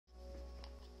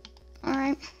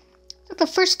Alright. Like the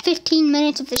first 15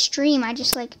 minutes of the stream, I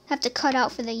just like have to cut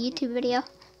out for the YouTube video.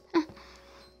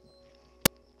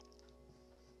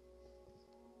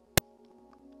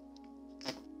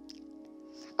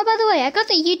 Oh, by the way, I got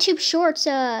the YouTube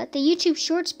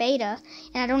Shorts beta,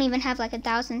 and I don't even have like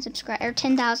 1,000 subscribers or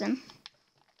 10,000.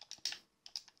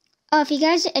 If you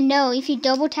guys know, if you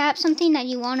double tap something that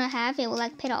you want to have, it will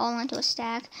like put it all into a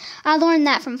stack. I learned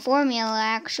that from Formula,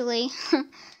 actually.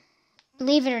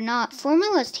 Believe it or not,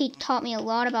 Formula's taught me a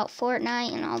lot about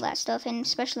Fortnite and all that stuff, and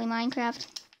especially Minecraft.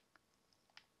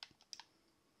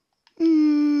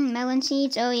 Melon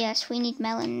seeds. Oh yes, we need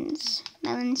melons.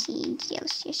 Melon seeds.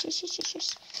 Yes.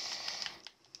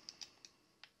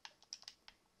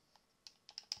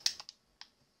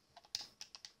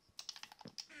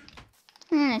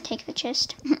 I'm gonna take the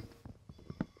chest.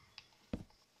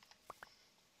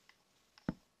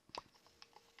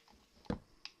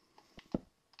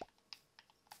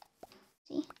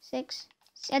 See, 6.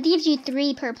 That gives you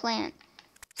 3 per plant.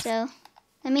 So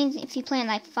that means if you plant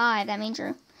like 5, that means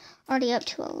you're already up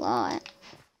to a lot.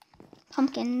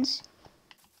 Pumpkins.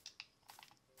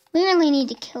 We really need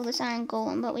to kill this iron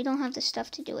golem, but we don't have the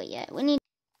stuff to do it yet. We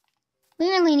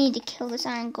really need to kill this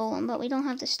iron golem, but we don't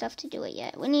have the stuff to do it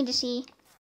yet. We need to see.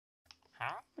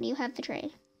 What do you have to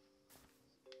trade?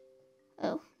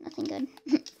 Oh, nothing good.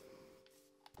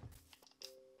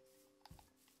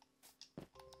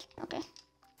 Okay.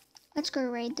 Let's go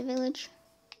raid the village.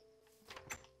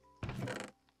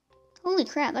 Holy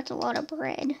crap, that's a lot of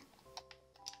bread.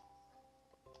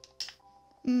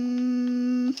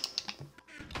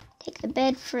 Take the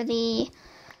bed for the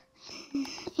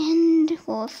end.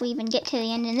 Well, if we even get to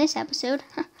the end in this episode.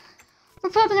 We're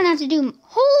probably gonna have to do...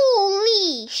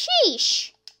 Holy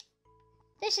sheesh!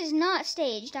 This is not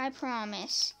staged, I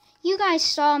promise. You guys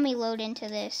saw me load into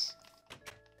this.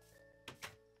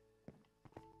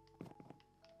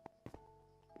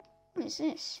 What is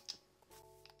this?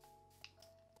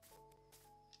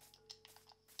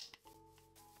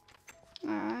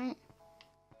 Alright.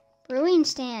 Brewing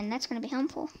stand, that's gonna be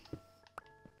helpful.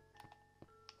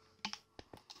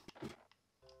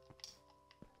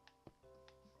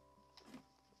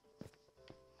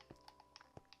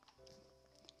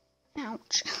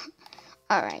 Ouch.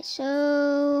 Alright,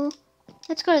 so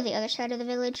let's go to the other side of the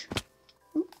village.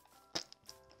 Oop.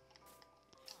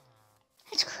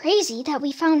 That's crazy that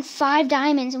we found 5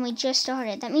 diamonds and we just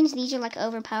started. That means these are like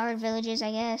overpowered villages,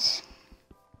 I guess.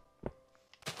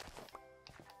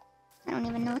 I don't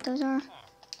even know what those are.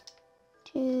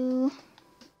 2.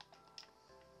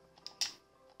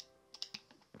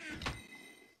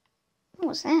 What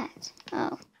was that?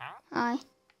 Oh. Hi.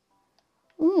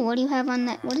 Ooh, what do you have on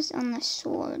that? What is on the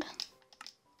sword?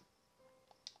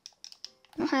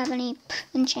 I don't have any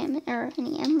enchantment or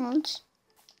any emeralds.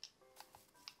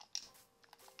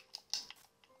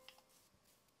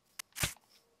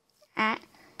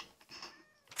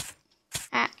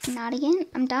 Not again.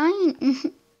 I'm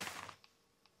dying.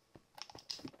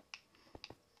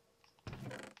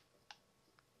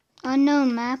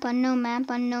 Unknown map, unknown map,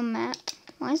 unknown map.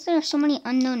 Why is there so many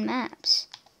unknown maps?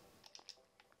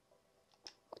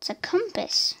 It's a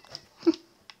compass.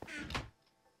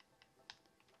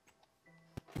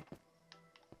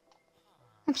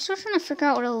 I'm still trying to figure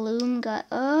out what a loom got.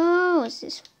 Oh, is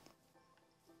this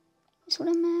what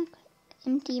a map?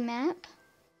 Empty map.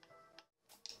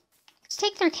 Let's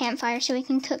take their campfire so we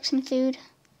can cook some food.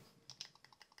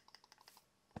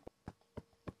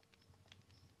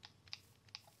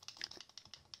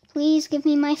 Please give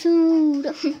me my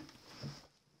food.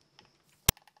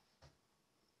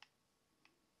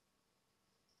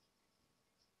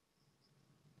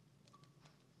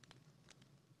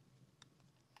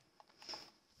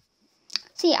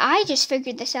 See, I just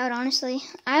figured this out, honestly.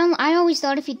 I always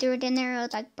thought if you threw it in there, it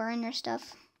would, like, burn your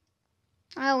stuff.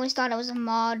 I always thought it was a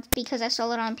mod because I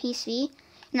saw it on PC.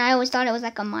 And I always thought it was,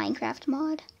 like, a Minecraft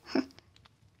mod.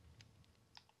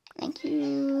 Thank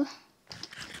you.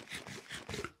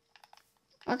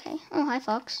 Okay. Oh, hi,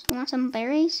 Fox. You want some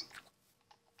berries?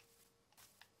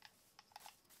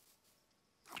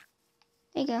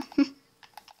 There you go.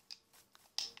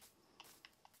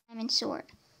 Diamond sword.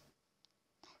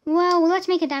 Well, let's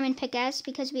make a diamond pickaxe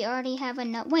because we already have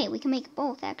enough. Wait, we can make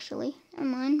both, actually. Never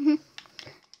mind.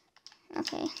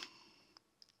 Okay.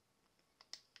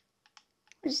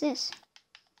 What is this?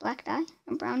 Black dye?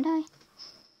 Or brown dye?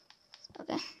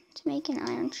 Okay. Let's make an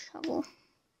iron shovel.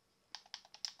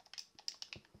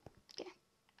 Okay.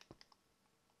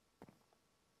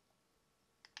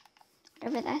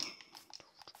 Whatever that.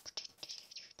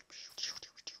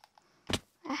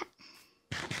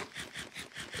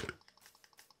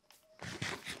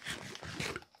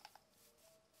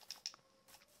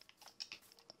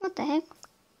 What the heck?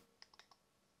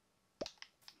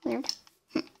 Weird.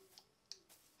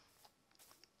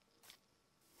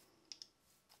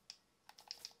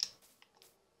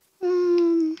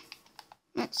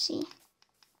 Let's see.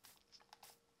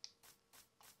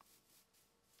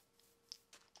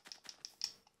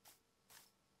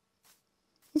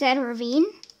 Is that a ravine?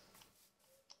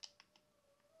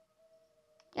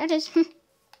 Yeah, it is.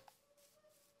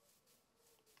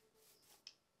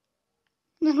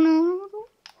 No.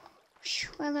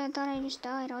 Well, I thought I just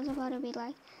died. I was about to be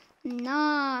like,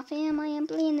 nah, fam, I am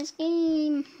playing this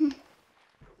game.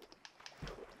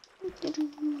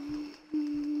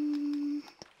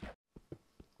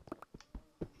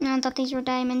 No, I thought these were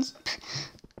diamonds.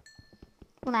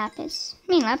 Lapis.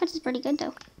 I mean, lapis is pretty good,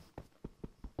 though.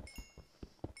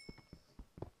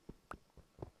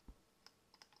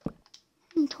 How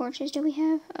many torches do we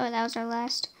have? Oh, that was our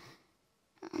last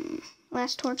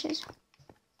torches.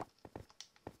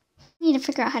 Need to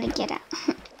figure out how to get out.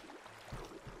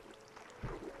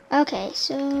 Okay,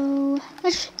 so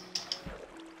let's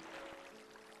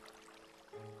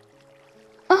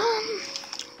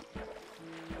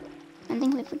I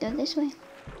think we could go this way.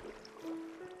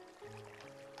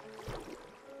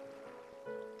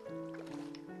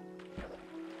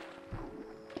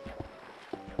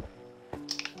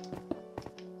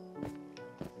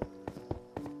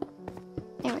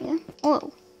 There we go.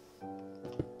 Whoa.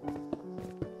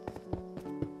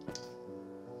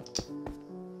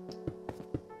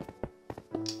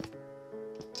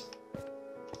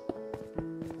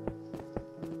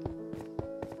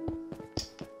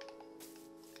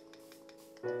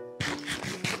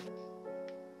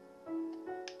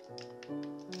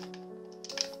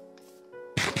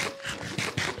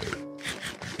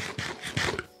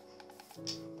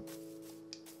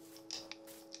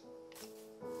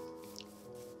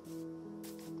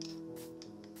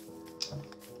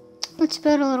 Let's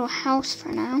build a little house for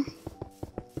now.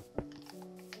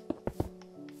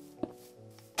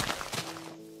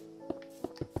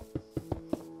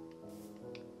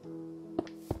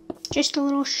 Just a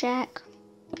little shack.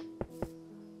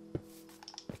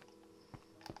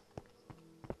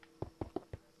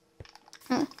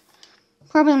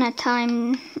 Probably gonna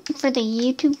time for the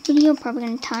YouTube video, probably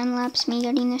gonna time lapse me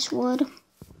getting this wood.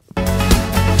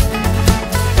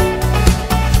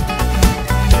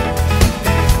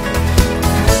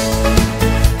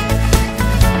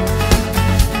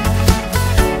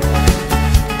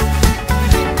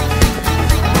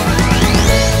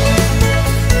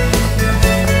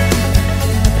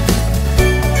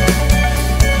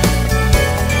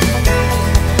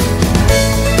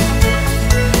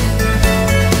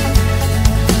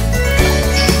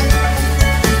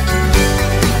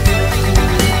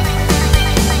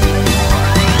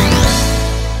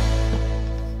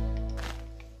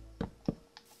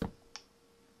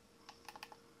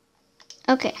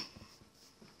 Okay.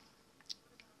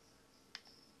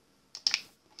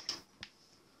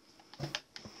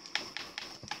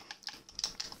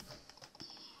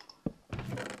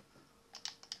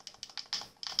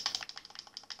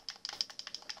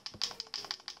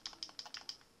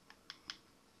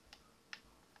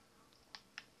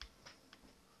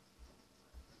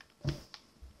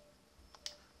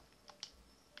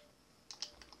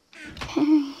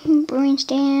 Okay, brewing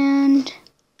stand.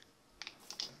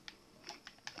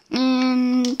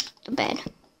 And the bed.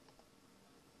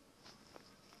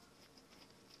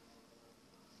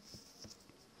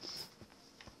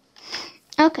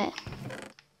 Okay.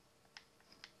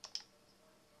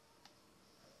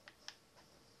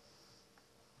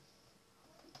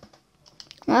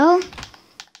 Well,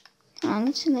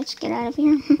 let's get out of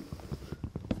here.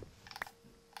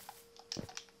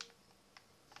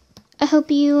 I hope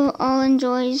you all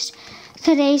enjoyed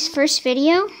today's first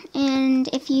video, and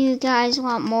if you guys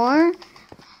want more,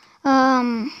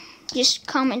 just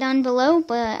comment down below.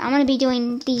 But I'm gonna be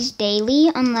doing these daily,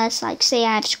 unless like say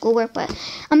I have schoolwork, but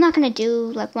I'm not gonna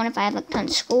do like one if I have like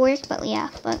tons of schoolwork. But yeah,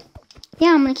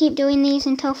 I'm gonna keep doing these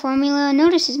until Formula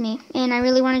notices me, and I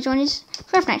really want to join his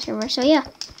craftnight server. So yeah,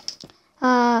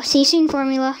 see you soon,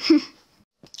 Formula.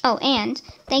 Oh, and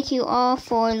thank you all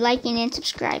for liking and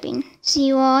subscribing. See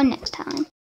you all next time.